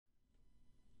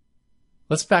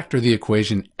Let's factor the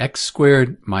equation x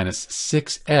squared minus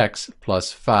 6x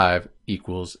plus 5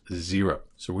 equals 0.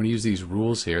 So we're going to use these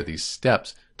rules here, these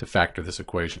steps, to factor this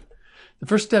equation. The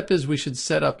first step is we should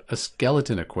set up a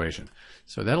skeleton equation.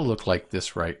 So that'll look like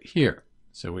this right here.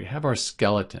 So we have our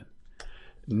skeleton.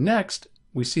 Next,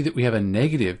 we see that we have a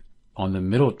negative on the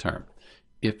middle term.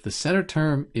 If the center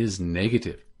term is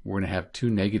negative, we're going to have two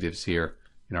negatives here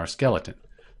in our skeleton.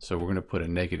 So we're going to put a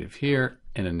negative here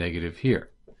and a negative here.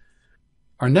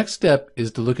 Our next step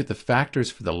is to look at the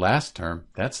factors for the last term,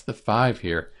 that's the 5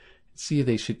 here, and see if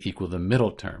they should equal the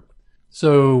middle term.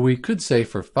 So we could say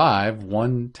for 5,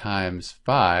 1 times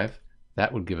 5,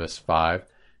 that would give us 5. And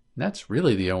that's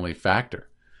really the only factor.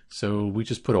 So we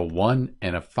just put a 1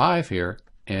 and a 5 here,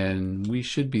 and we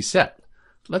should be set.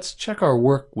 Let's check our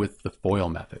work with the FOIL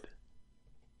method.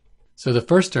 So the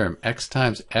first term, x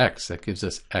times x, that gives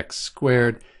us x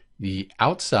squared. The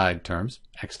outside terms,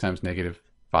 x times negative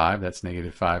 5, that's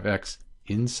negative 5x.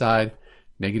 Inside,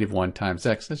 negative 1 times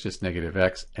x, that's just negative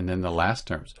x. And then the last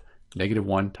terms, negative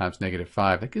 1 times negative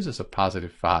 5, that gives us a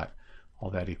positive 5. All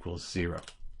that equals 0.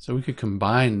 So we could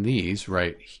combine these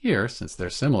right here, since they're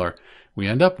similar. We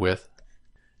end up with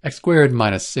x squared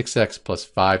minus 6x plus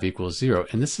 5 equals 0.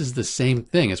 And this is the same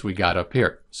thing as we got up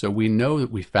here. So we know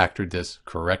that we factored this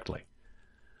correctly.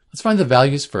 Let's find the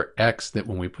values for x that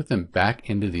when we put them back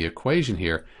into the equation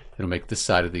here, it'll make this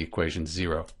side of the equation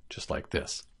 0, just like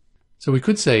this. So we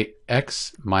could say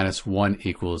x minus 1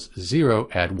 equals 0,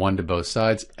 add 1 to both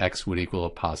sides, x would equal a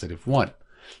positive 1.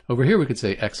 Over here we could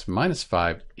say x minus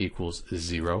 5 equals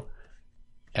 0,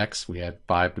 x, we add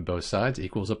 5 to both sides,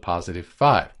 equals a positive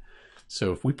 5.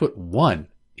 So if we put 1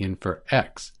 in for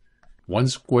x, 1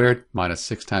 squared minus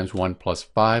 6 times 1 plus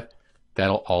 5,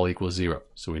 that'll all equal 0.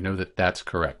 So we know that that's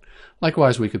correct.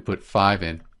 Likewise, we could put 5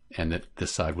 in, and that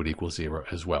this side would equal 0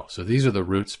 as well. So these are the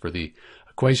roots for the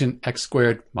equation x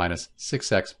squared minus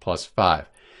 6x plus 5.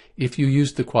 If you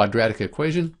used the quadratic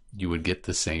equation, you would get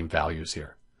the same values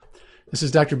here. This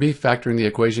is Dr. B factoring the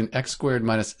equation x squared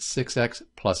minus 6x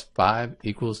plus 5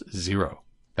 equals 0.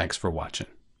 Thanks for watching.